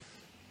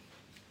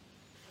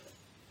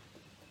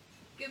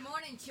Good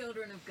morning,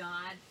 children of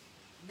God.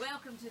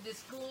 Welcome to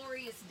this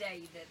glorious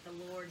day that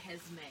the Lord has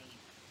made.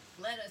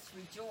 Let us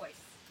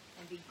rejoice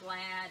and be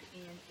glad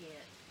in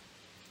it.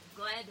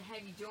 Glad to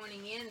have you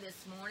joining in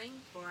this morning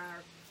for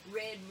our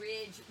Red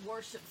Ridge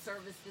worship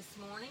service this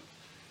morning.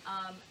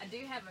 I do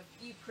have a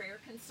few prayer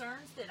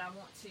concerns that I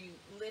want to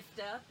lift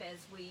up as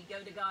we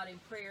go to God in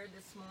prayer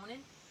this morning.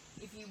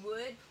 If you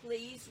would,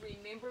 please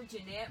remember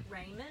Jeanette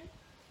Raymond,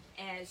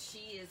 as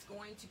she is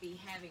going to be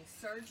having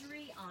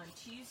surgery on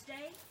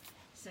Tuesday.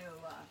 So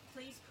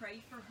please pray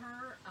for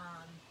her.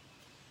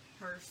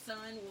 Her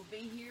son will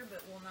be here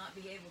but will not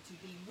be able to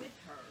be with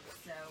her.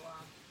 So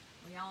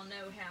we all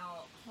know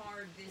how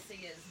hard this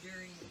is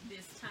during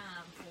this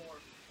time for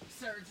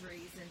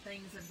surgeries and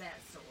things of that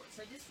sort.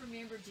 So just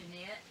remember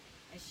Jeanette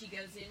as she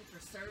goes in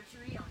for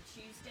surgery on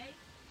Tuesday.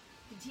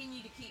 Continue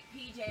to keep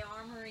PJ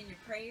Armour in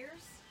your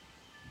prayers.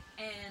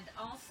 And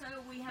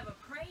also we have a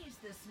praise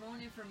this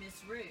morning for Miss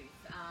Ruth.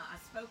 I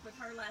spoke with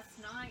her last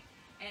night,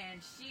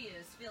 and she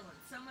is feeling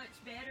so much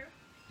better.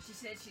 She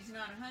said she's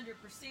not 100%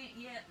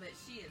 yet, but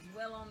she is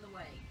well on the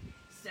way.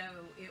 So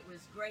it was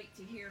great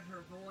to hear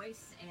her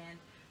voice, and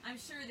I'm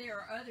sure there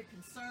are other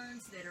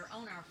concerns that are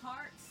on our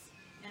hearts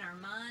and our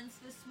minds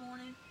this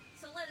morning.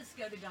 So let us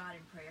go to God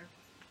in prayer.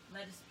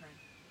 Let us pray.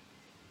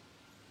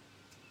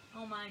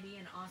 Almighty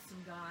and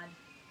awesome God,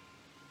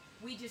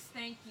 we just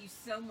thank you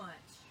so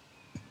much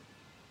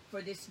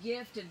for this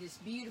gift of this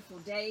beautiful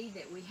day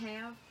that we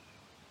have.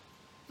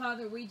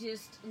 Father, we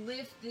just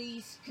lift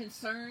these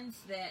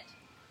concerns that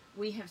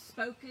we have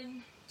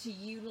spoken to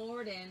you,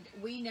 Lord, and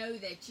we know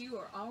that you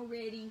are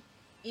already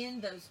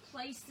in those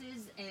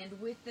places and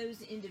with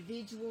those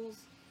individuals,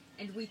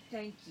 and we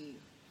thank you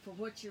for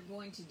what you're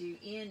going to do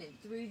in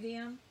and through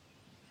them.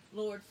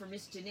 Lord, for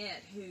Miss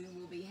Jeanette, who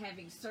will be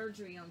having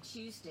surgery on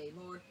Tuesday,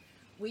 Lord,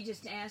 we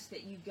just ask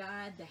that you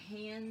guide the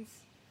hands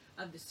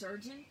of the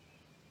surgeon.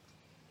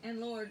 And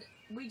Lord,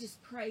 we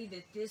just pray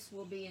that this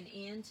will be an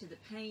end to the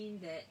pain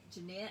that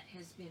Jeanette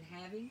has been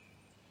having.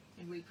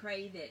 And we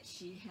pray that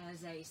she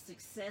has a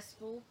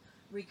successful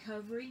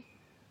recovery.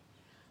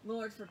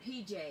 Lord, for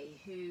PJ,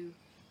 who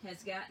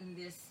has gotten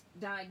this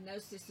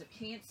diagnosis of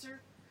cancer,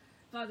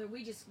 Father,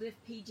 we just lift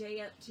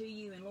PJ up to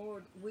you. And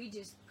Lord, we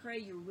just pray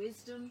your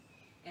wisdom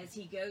as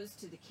he goes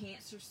to the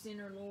cancer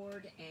center,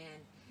 Lord,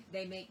 and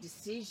they make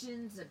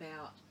decisions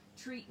about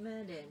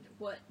treatment and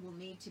what will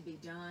need to be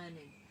done.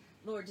 And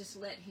Lord, just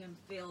let him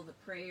feel the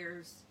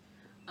prayers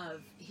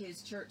of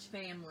his church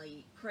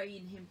family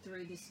praying him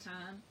through this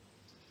time.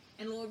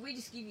 And Lord, we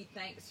just give you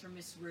thanks for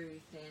Miss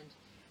Ruth. And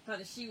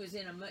Father, she was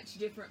in a much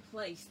different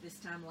place this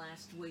time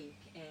last week.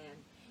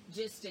 And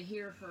just to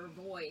hear her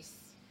voice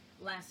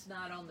last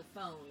night on the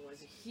phone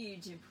was a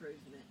huge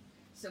improvement.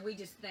 So we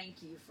just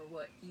thank you for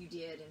what you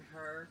did in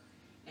her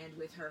and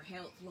with her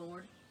health,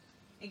 Lord.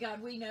 And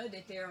God, we know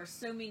that there are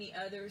so many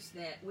others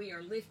that we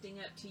are lifting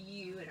up to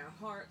you in our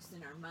hearts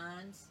and our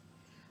minds.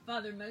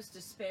 Father, most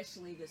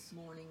especially this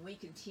morning, we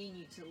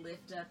continue to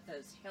lift up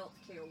those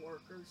healthcare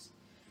workers,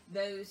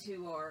 those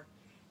who are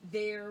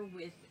there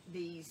with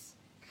these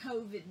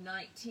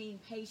COVID-19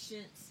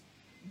 patients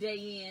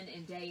day in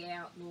and day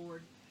out,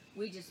 Lord.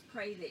 We just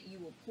pray that you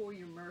will pour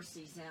your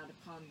mercies out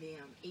upon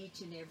them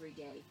each and every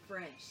day,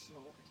 fresh,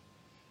 Lord.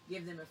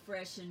 Give them a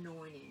fresh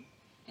anointing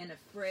and a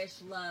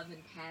fresh love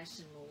and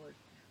passion, Lord,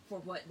 for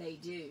what they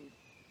do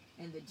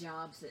and the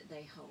jobs that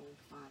they hold,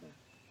 Father.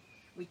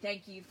 We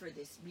thank you for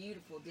this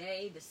beautiful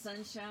day, the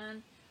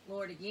sunshine.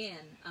 Lord,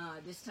 again,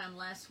 this time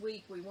last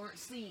week we weren't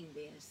seeing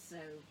this, so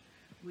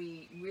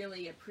we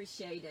really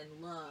appreciate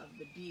and love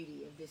the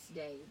beauty of this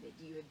day that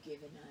you have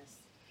given us.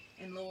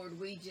 And Lord,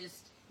 we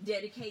just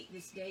dedicate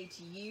this day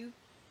to you,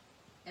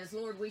 as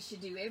Lord we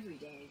should do every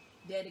day,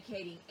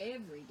 dedicating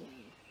every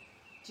day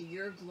to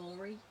your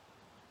glory,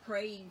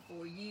 praying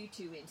for you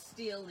to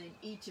instill in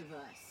each of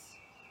us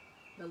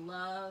the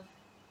love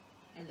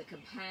and the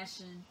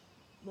compassion,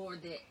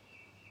 Lord, that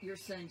your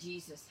son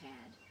Jesus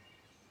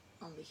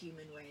had on the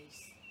human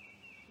race.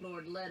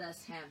 Lord, let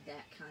us have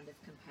that kind of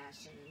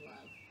compassion and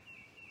love,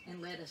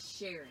 and let us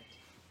share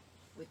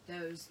it with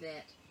those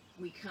that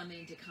we come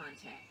into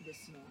contact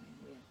this morning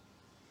with.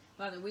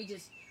 Father, we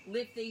just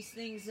lift these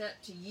things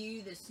up to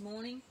you this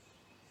morning.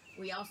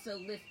 We also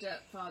lift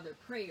up, Father,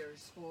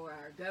 prayers for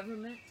our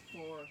government,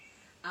 for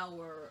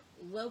our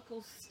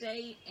local,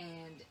 state,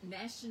 and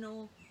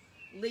national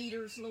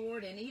leaders,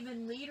 Lord, and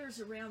even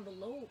leaders around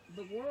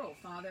the world,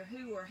 Father,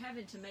 who are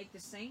having to make the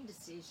same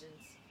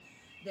decisions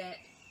that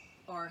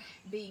are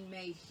being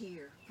made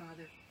here,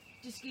 Father.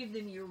 Just give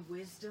them your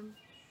wisdom.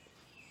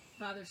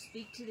 Father,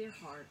 speak to their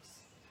hearts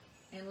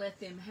and let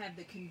them have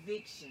the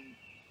conviction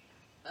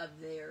of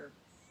their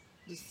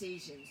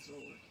decisions,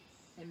 Lord,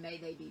 and may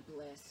they be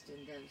blessed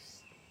in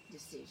those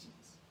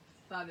decisions.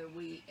 Father,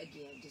 we,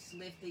 again, just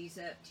lift these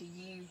up to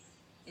you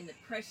in the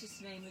precious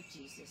name of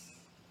Jesus.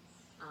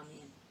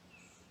 Amen.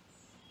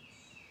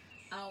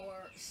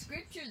 Our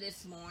scripture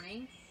this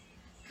morning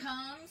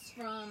comes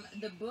from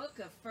the book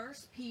of 1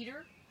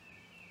 Peter.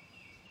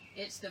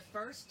 It's the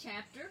first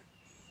chapter,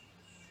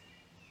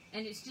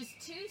 And it's just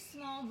two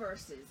small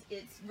verses.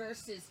 It's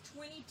verses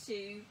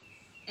 22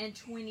 and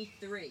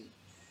 23.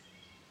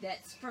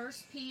 That's 1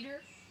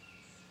 Peter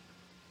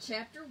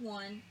chapter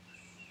 1,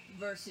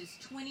 verses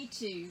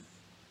 22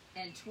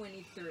 and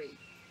 23.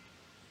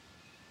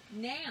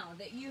 Now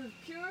that you have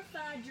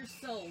purified your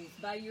souls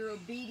by your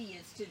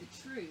obedience to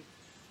the truth,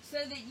 so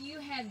that you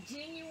have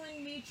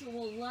genuine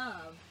mutual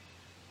love,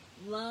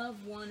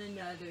 love one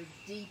another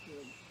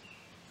deeply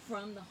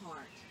from the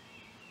heart.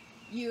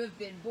 You have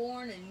been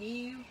born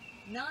anew,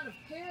 not of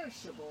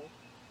perishable,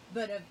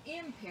 but of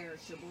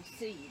imperishable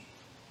seed,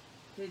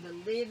 through the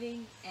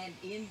living and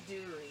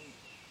enduring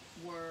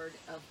Word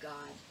of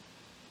God.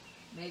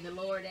 May the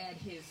Lord add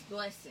His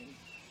blessing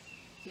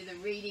to the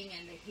reading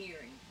and the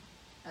hearing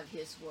of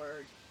His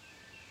Word.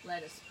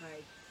 Let us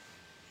pray.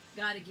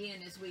 God,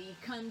 again, as we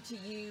come to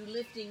you,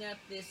 lifting up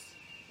this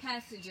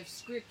passage of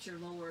Scripture,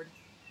 Lord,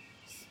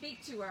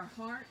 speak to our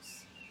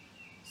hearts,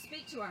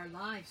 speak to our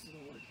lives,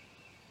 Lord,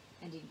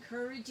 and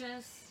encourage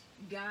us,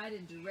 guide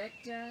and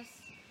direct us,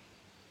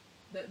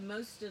 but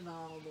most of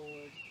all,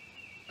 Lord,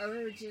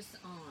 urge us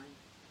on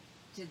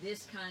to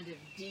this kind of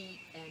deep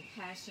and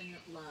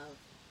passionate love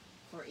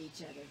for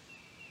each other.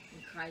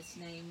 In Christ's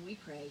name we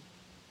pray.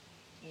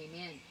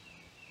 Amen.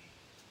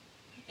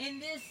 In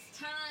this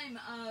time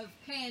of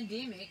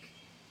pandemic,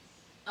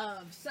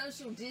 of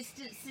social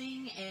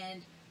distancing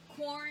and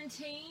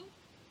quarantine,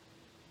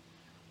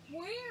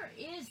 where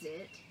is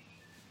it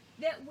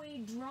that we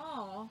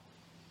draw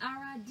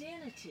our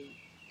identity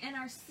and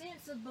our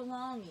sense of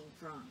belonging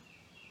from?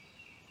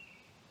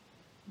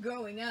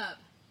 Growing up,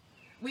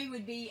 we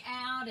would be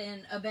out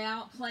and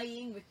about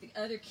playing with the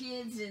other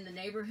kids in the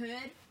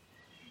neighborhood,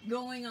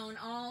 going on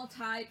all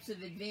types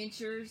of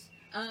adventures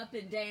up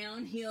and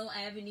down Hill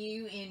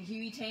Avenue in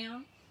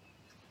Hueytown,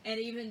 and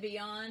even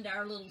beyond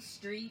our little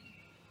street.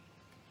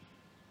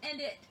 And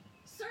at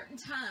certain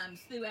times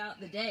throughout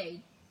the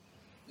day,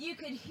 you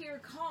could hear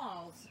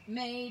calls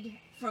made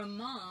from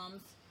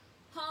moms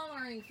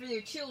hollering for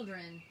their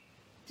children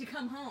to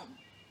come home.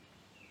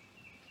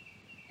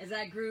 As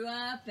I grew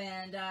up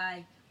and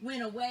I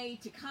went away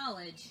to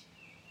college,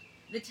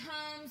 the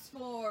times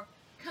for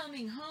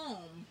coming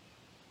home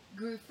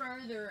grew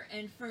further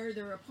and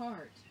further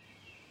apart.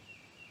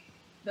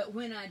 But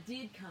when I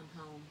did come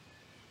home,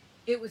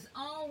 it was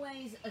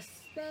always a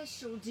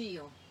special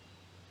deal.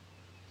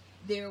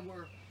 There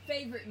were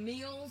favorite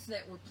meals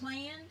that were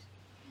planned.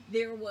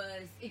 There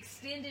was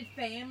extended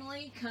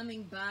family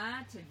coming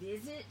by to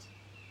visit.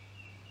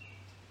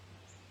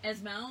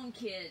 As my own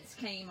kids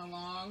came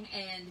along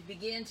and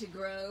began to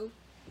grow,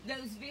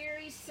 those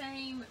very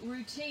same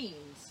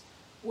routines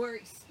were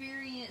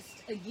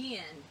experienced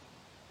again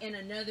in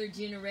another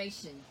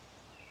generation.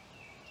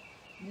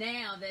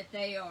 Now that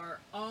they are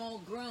all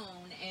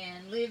grown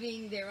and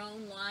living their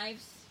own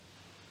lives,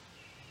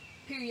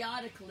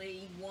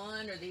 periodically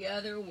one or the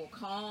other will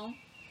call,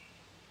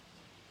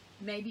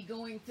 maybe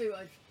going through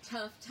a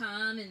tough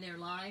time in their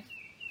life.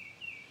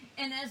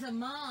 And as a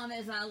mom,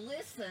 as I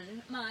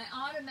listen, my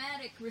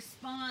automatic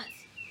response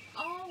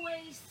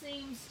always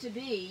seems to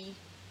be,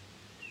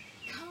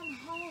 come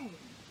home,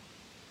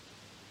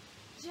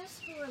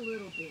 just for a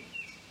little bit.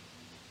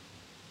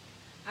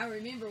 I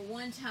remember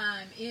one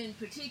time in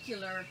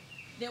particular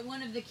that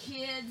one of the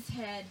kids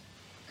had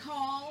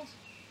called,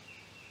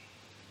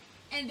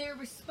 and their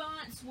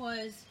response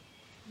was,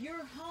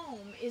 your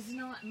home is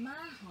not my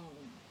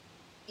home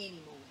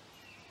anymore.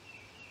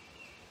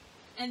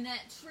 And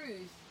that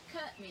truth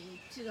cut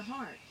me to the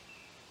heart.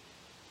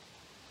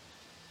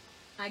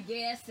 I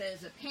guess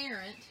as a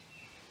parent,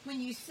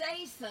 when you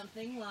say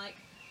something like,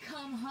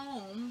 come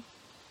home,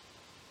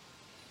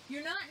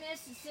 you're not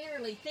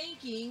necessarily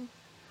thinking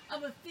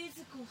of a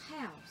physical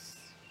house,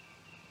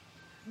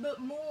 but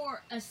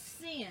more a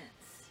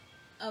sense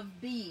of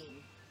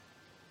being.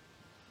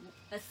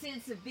 A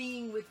sense of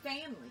being with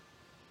family.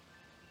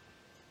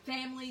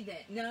 Family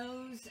that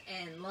knows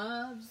and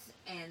loves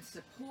and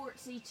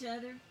supports each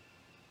other.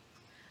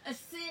 A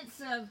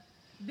sense of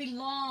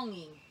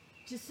belonging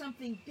to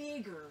something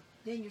bigger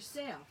than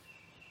yourself.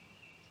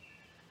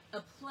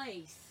 A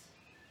place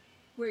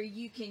where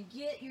you can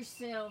get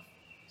yourself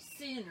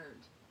centered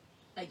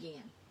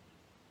again.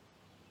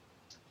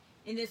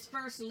 In this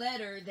first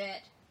letter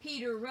that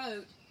Peter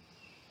wrote,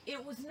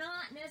 it was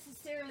not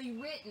necessarily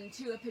written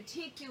to a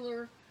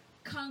particular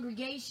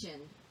congregation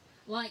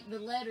like the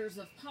letters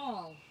of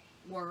Paul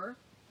were.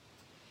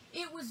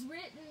 It was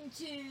written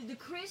to the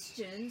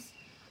Christians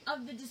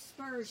of the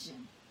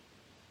dispersion,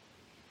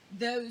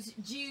 those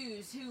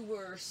Jews who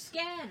were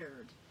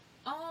scattered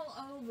all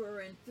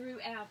over and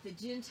throughout the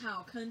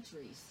Gentile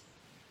countries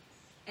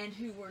and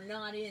who were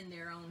not in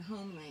their own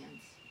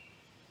homelands.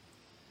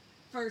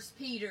 1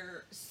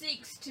 Peter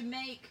seeks to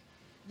make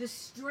the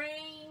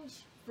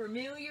strange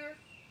familiar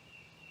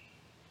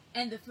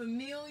and the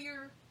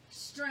familiar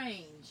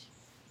strange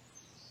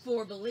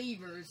for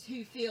believers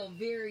who feel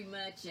very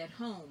much at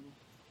home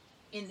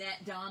in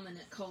that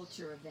dominant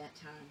culture of that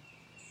time.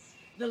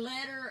 The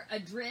letter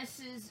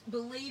addresses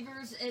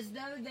believers as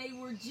though they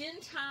were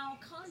Gentile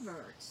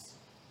converts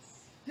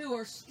who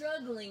are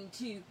struggling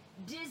to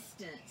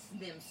distance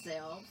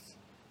themselves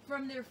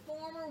from their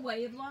former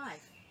way of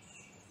life.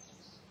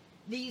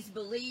 These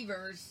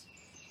believers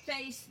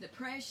face the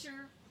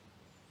pressure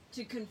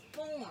to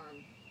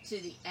conform to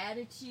the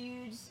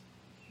attitudes,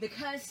 the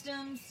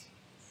customs,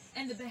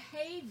 and the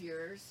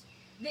behaviors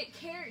that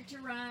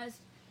characterized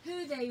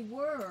who they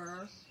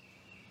were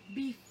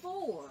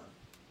before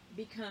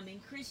becoming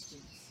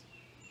Christians.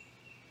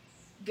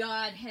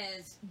 God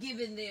has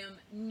given them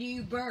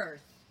new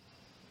birth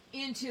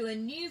into a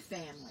new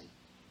family,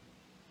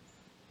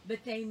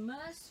 but they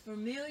must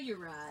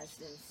familiarize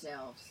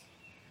themselves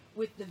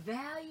with the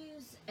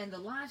values and the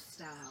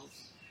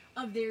lifestyles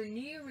of their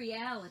new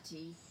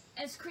reality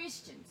as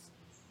Christians.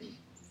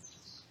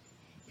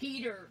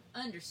 Peter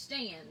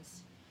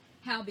understands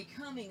how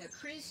becoming a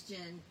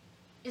Christian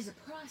is a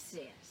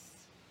process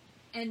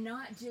and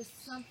not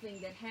just something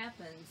that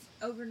happens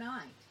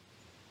overnight.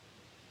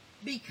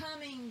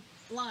 Becoming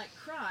like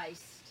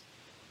Christ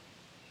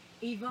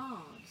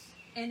evolves,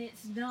 and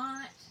it's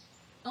not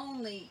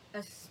only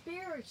a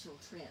spiritual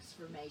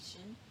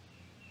transformation,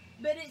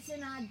 but it's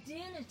an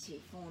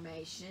identity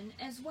formation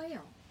as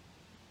well.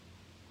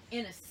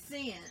 In a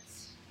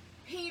sense,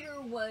 Peter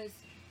was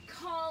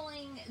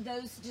calling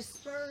those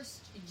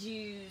dispersed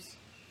Jews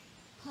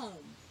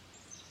home,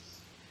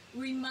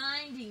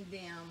 reminding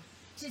them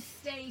to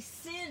stay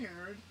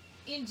centered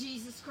in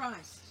Jesus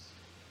Christ.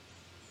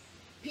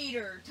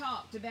 Peter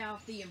talked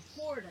about the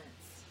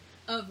importance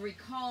of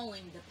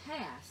recalling the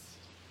past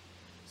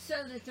so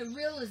that the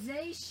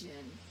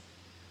realization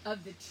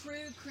of the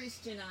true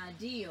Christian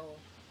ideal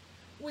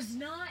was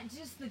not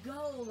just the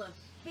goal of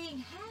being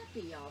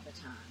happy all the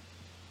time,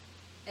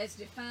 as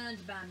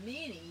defined by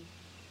many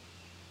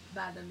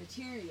by the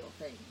material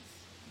things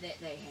that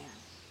they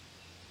have.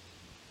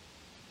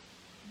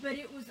 But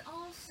it was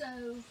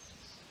also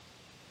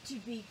to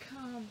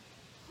become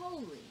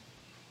holy,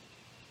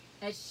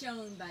 as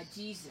shown by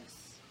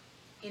Jesus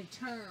in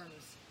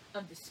terms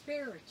of the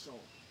spiritual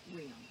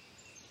realm.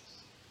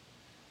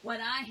 What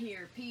I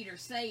hear Peter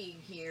saying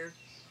here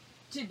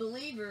to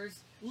believers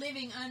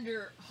living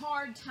under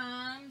hard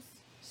times,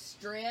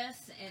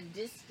 stress, and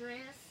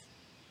distress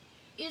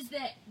is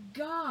that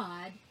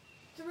God,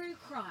 through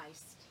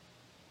Christ,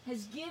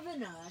 has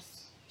given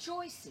us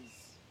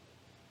choices.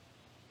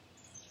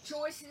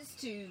 Choices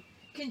to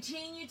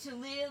continue to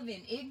live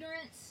in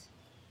ignorance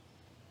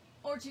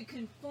or to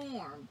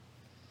conform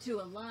to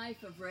a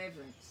life of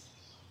reverence.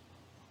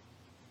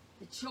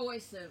 The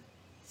choice of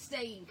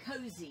staying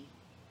cozy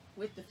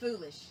with the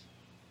foolish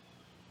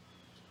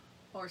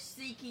or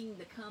seeking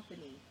the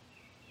company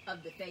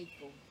of the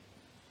faithful.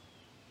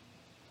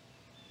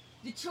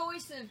 The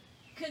choice of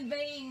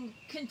conveying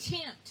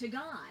contempt to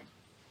God,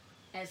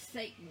 as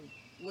Satan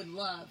would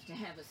love to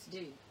have us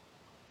do,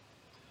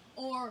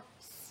 or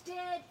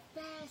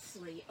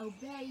steadfastly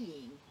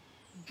obeying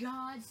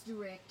God's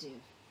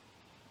directive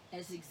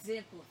as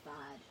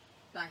exemplified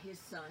by his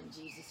Son,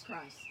 Jesus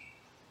Christ.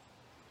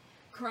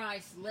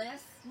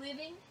 Christ-less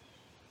living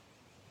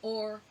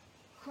or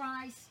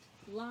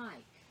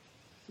Christ-like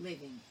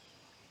living.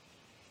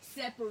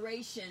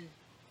 Separation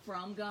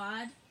from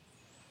God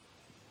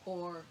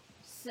or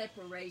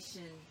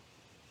separation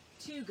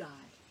to God.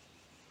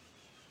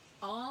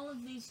 All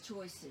of these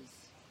choices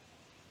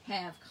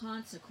have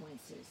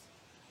consequences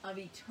of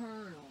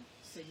eternal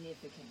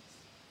significance.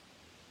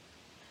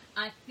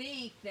 I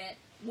think that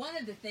one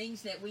of the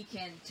things that we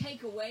can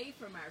take away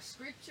from our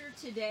scripture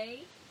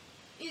today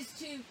is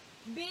to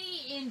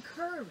be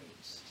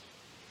encouraged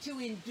to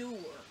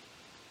endure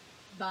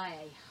by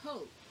a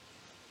hope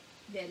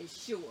that is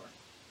sure.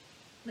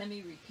 Let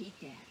me repeat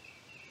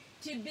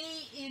that. To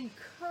be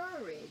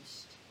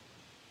encouraged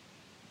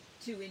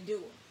to endure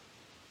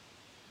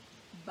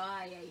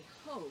by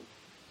a hope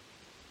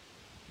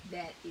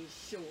that is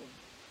sure.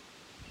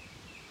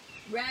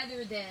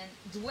 Rather than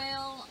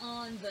dwell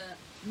on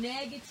the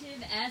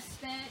negative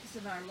aspects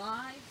of our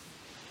lives,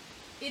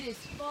 it is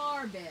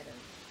far better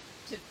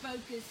to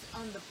focus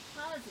on the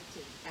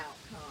positive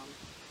outcome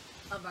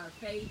of our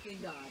faith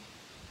in God.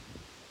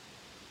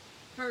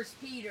 1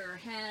 Peter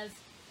has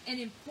an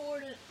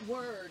important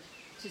word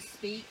to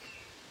speak,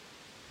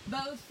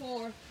 both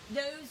for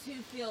those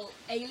who feel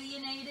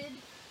alienated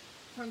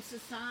from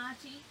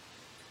society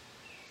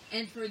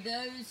and for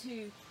those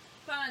who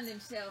find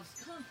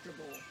themselves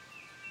comfortable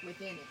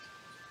within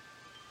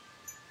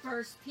it.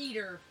 1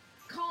 Peter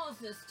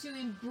calls us to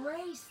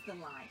embrace the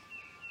life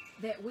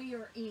that we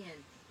are in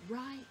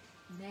right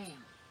now,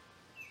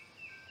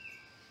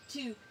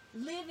 to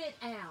live it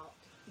out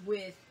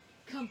with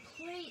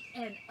complete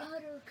and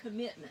utter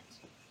commitment,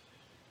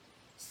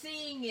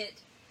 seeing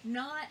it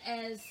not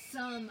as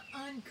some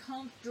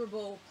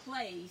uncomfortable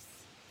place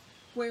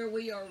where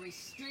we are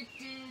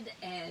restricted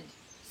and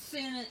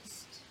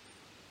sentenced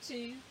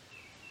to,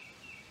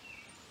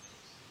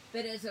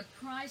 but as a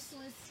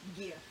priceless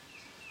gift,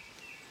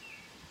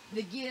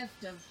 the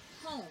gift of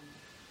home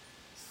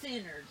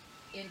centered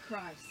in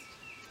Christ,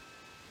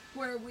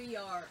 where we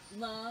are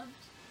loved,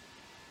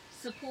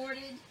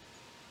 supported,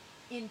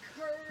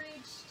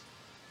 encouraged,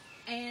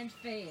 and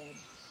fed.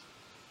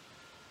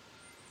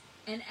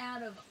 And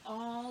out of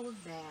all of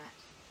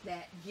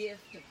that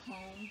gift of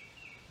home,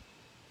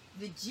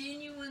 the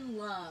genuine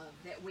love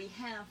that we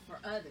have for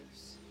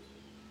others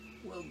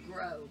will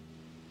grow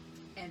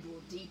and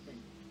will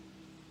deepen.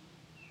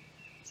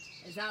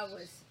 As I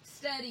was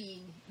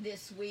studying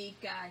this week,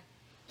 I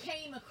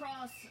came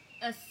across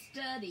a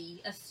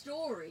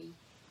story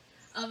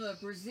of a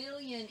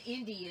Brazilian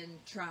Indian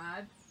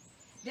tribe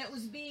that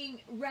was being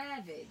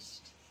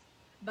ravaged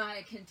by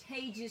a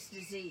contagious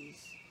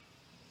disease.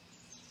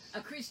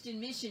 A Christian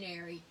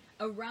missionary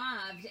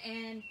arrived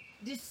and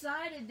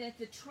decided that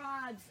the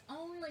tribe's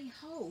only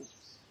hope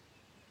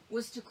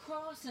was to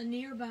cross a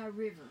nearby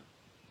river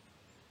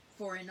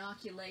for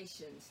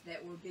inoculations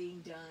that were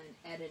being done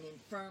at an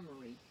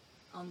infirmary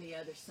on the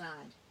other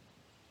side.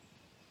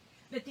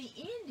 But the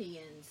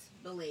Indians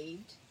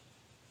believed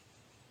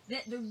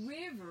that the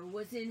river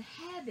was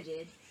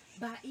inhabited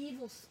by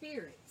evil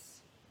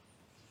spirits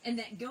and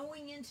that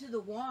going into the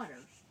water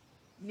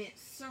meant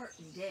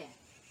certain death.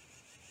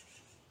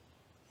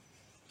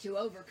 To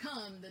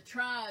overcome the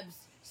tribe's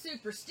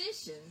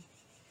superstition,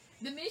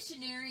 the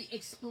missionary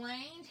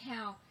explained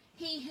how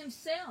he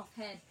himself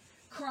had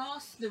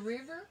crossed the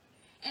river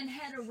and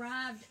had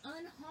arrived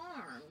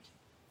unharmed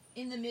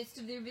in the midst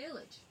of their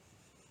village.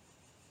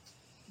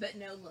 But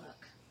no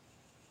luck.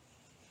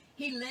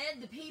 He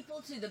led the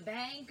people to the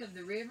bank of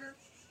the river.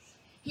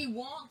 He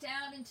walked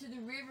out into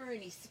the river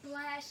and he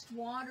splashed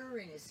water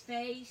in his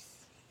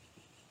face.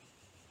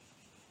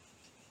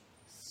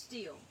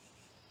 Still,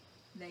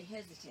 they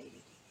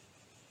hesitated.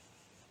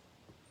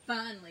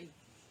 Finally,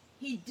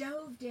 he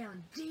dove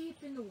down deep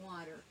in the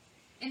water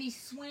and he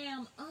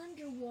swam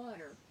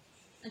underwater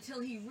until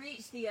he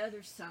reached the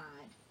other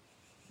side.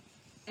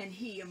 And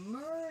he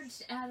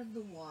emerged out of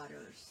the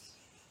waters.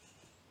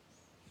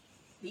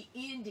 The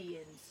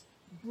Indians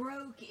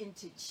broke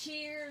into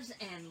cheers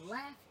and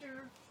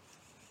laughter,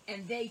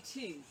 and they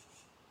too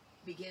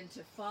began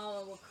to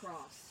follow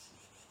across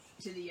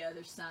to the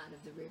other side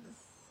of the river.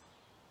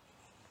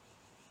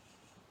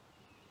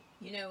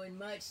 You know, in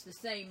much the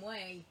same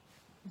way,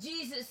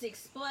 Jesus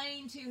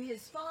explained to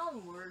his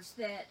followers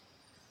that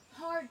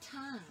hard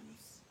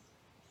times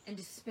and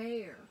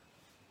despair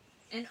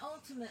and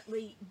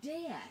ultimately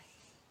death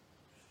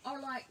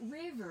are like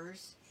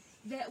rivers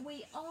that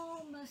we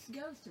all must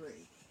go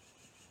through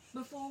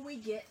before we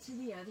get to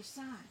the other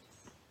side.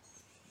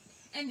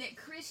 And that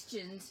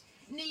Christians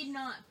need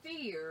not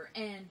fear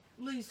and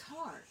lose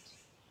heart.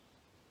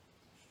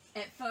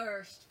 At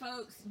first,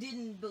 folks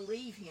didn't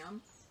believe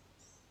him.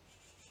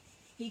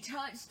 He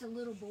touched a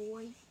little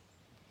boy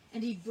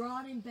and he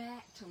brought him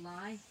back to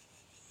life.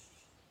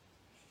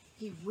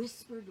 He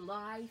whispered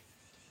life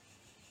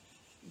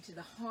into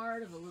the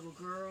heart of a little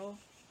girl.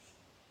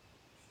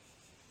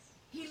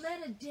 He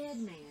let a dead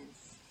man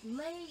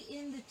lay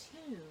in the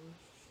tomb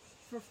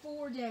for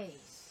 4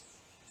 days,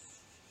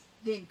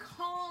 then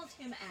called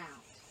him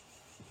out.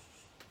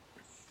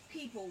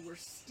 People were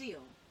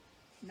still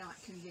not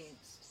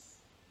convinced.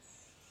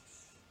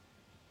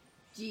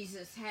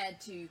 Jesus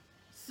had to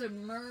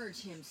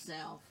submerge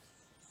himself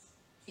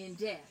in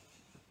death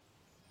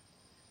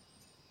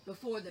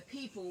before the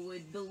people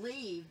would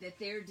believe that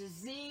their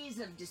disease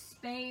of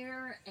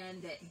despair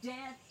and that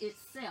death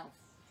itself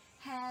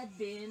had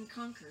been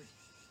conquered.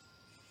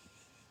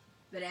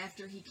 But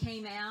after he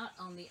came out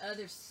on the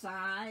other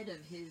side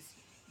of his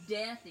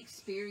death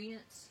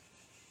experience,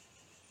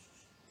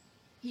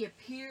 he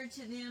appeared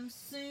to them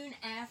soon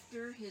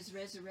after his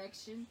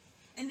resurrection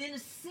and then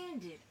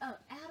ascended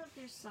up out of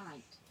their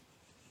sight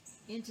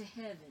into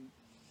heaven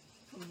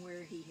from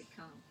where he had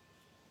come.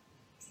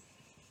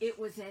 It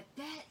was at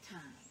that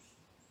time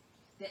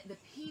that the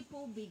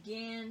people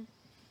began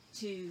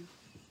to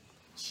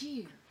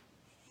cheer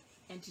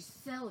and to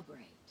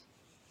celebrate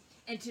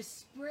and to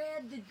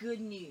spread the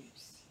good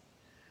news.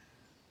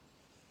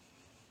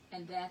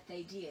 And that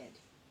they did,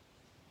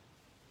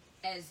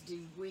 as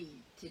do we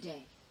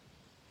today.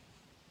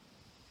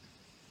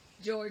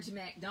 George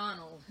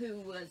MacDonald, who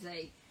was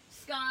a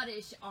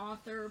Scottish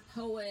author,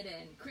 poet,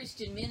 and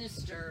Christian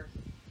minister,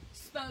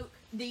 spoke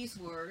these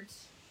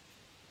words: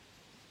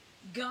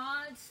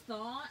 God's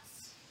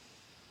thoughts,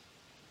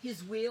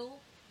 his will,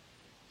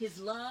 his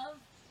love,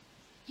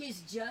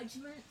 his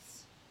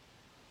judgments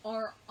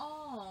are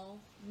all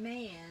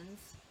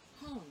man's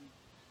home.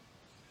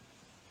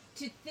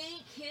 To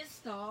think his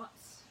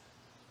thoughts,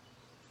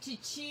 to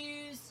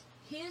choose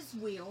his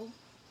will,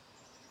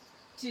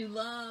 to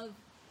love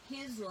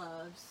his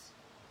loves,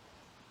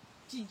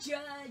 to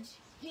judge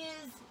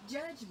his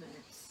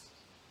judgments,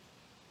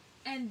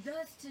 and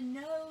thus to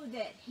know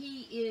that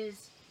he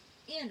is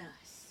in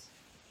us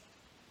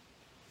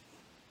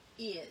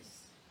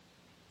is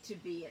to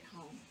be at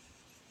home.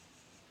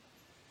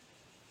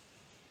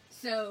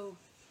 So,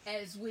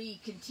 as we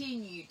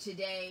continue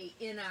today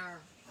in our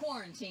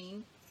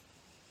quarantine,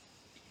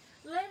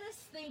 let us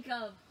think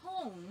of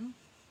home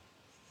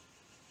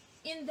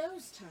in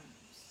those terms.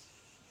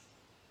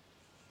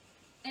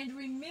 And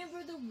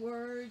remember the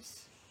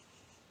words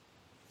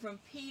from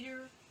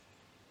Peter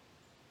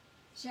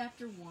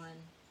chapter 1,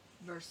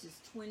 verses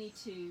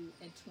 22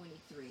 and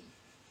 23.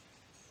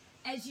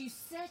 As you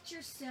set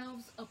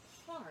yourselves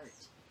apart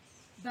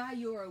by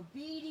your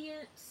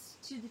obedience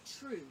to the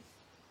truth,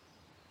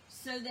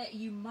 so that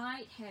you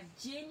might have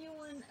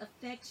genuine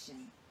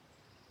affection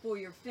for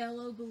your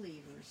fellow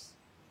believers,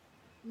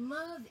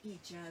 love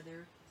each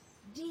other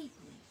deeply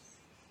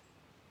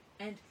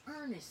and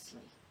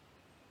earnestly.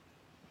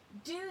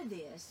 Do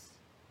this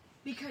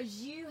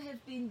because you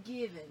have been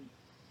given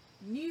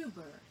new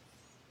birth,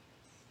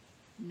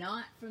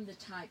 not from the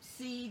type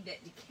seed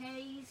that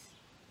decays,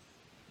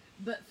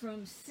 but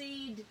from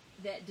seed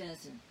that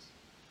doesn't.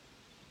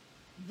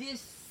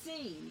 This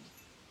seed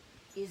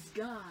is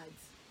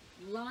God's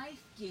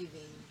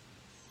life-giving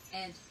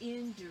and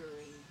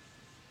enduring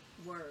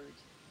word.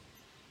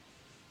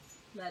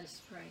 Let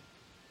us pray.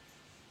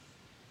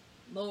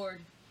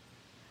 Lord,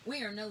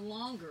 we are no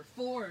longer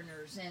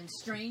foreigners and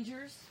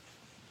strangers,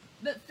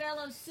 but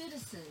fellow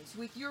citizens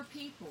with your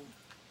people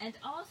and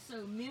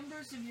also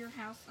members of your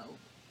household,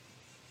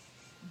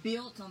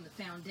 built on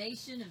the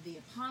foundation of the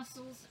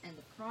apostles and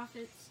the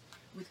prophets,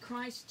 with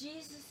Christ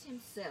Jesus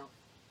himself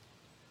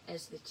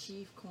as the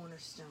chief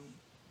cornerstone.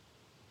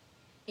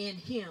 In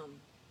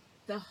him,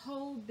 the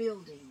whole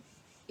building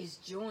is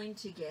joined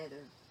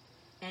together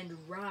and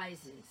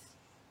rises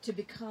to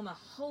become a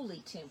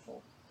holy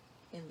temple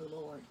in the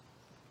Lord.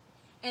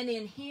 And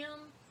in him,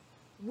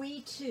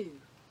 we too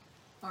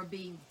are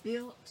being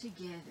built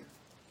together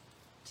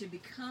to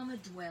become a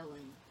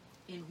dwelling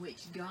in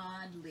which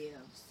God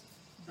lives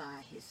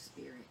by his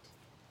Spirit.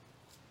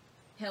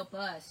 Help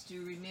us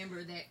to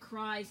remember that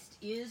Christ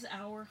is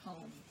our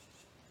home,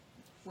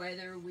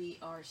 whether we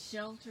are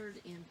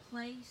sheltered in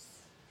place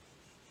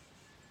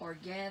or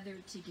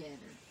gathered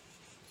together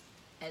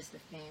as the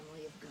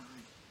family of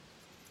God.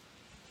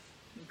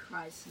 In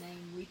Christ's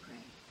name we pray.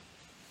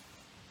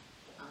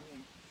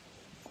 Amen.